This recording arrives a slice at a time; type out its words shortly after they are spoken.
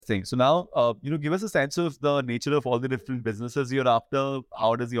Interesting. So now, give us a sense of the nature of all the different businesses you're after.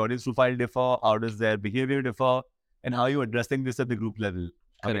 How does the audience profile differ? How does their behavior differ? And how are you addressing this at the group level?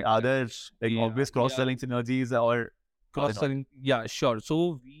 I mean, are there obvious cross-selling synergies or cross-selling? Yeah, sure.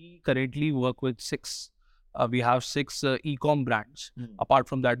 So we currently work with 6. We have 6 e-com brands. Apart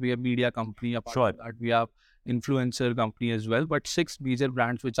from that, we have media company. Apart from that, we have influencer company as well. But 6 major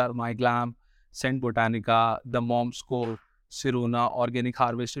brands, which are My Glam, Scent Botanica, The Mom's Co, Sirona, Organic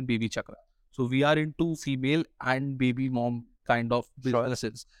Harvest, and Baby Ch3. So we are into female and baby mom kind of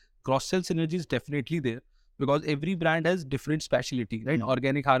businesses. Cross-sell synergy is definitely there because every brand has different specialty, right?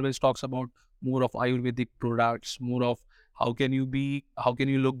 Organic Harvest talks about more of Ayurvedic products, more of how can you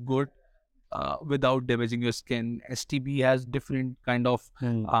look good without damaging your skin. STB has different kind of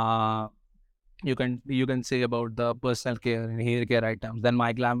you can say about the personal care and hair care items. Then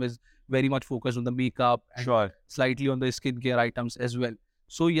My Glam is very much focused on the makeup and slightly on the skincare items as well.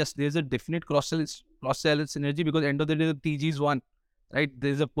 So yes, there's a definite cross-sell synergy because end of the day, the TG is one, right?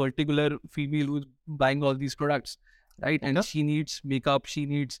 There's a particular female who's buying all these products, right? And she needs makeup, she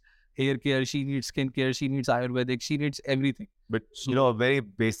needs hair care, she needs skincare, she needs Ayurvedic, she needs everything. But a very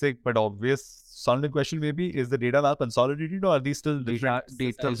basic but obvious sounding question maybe, is the data now consolidated or are these still different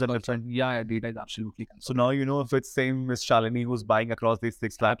systems and different? Yeah, data is absolutely consolidated. So now if it's same Miss Shalini who's buying across these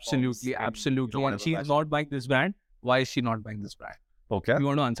 6 platforms. Absolutely. And she's not buying this brand. Why is she not buying this brand? Okay. We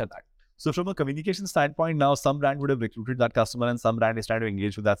want to answer that. So from a communication standpoint, now some brand would have recruited that customer and some brand is trying to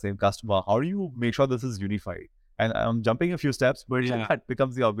engage with that same customer. How do you make sure this is unified? And I'm jumping a few steps, but that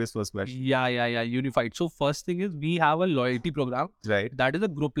becomes the obvious first question. Yeah. Unified. So first thing is we have a loyalty program. Right. That is a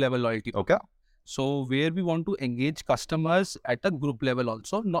group level loyalty program. Okay. So where we want to engage customers at a group level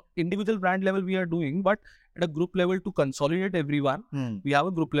also, not individual brand level we are doing, but at a group level to consolidate everyone, we have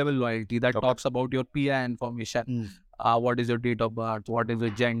a group level loyalty that talks about your PI information, what is your date of birth, what is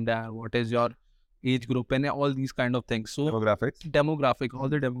your gender, what is your age group, and all these kind of things. So demographic, all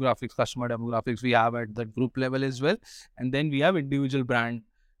the demographics, customer demographics we have at the group level as well. And then we have individual brand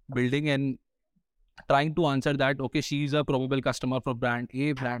building and trying to answer that, okay, she's a probable customer for brand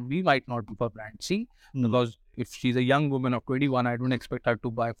A, brand B might not be for brand C. Because if she's a young woman of 21, I don't expect her to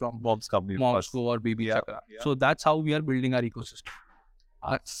buy from Mom's company, Mom's Co or Baby Ch3. So that's how we are building our ecosystem.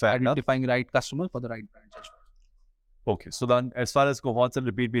 Identifying right customer for the right brand. Okay, so then as far as cohorts and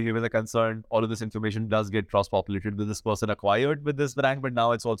repeat behaviors are concerned, all of this information does get cross-populated with this person acquired with this brand, but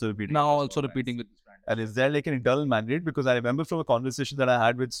now it's also repeating. Repeating with this brand. And is there like an internal mandate? Because I remember from a conversation that I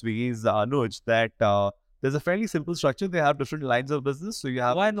had with Swiggy's Anuj that there's a fairly simple structure. They have different lines of business. So you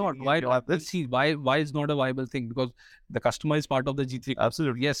have... Why not? Why is not a viable thing? Because the customer is part of the G3.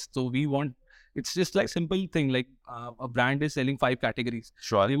 Absolutely. Yes. So we want... It's just like simple thing like a brand is selling 5 categories.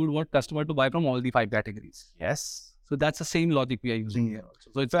 Sure. They would want customer to buy from all the 5 categories. Yes. So that's the same logic we are using here also.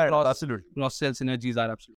 So it's absolutely. Cross-sell synergies are absolutely.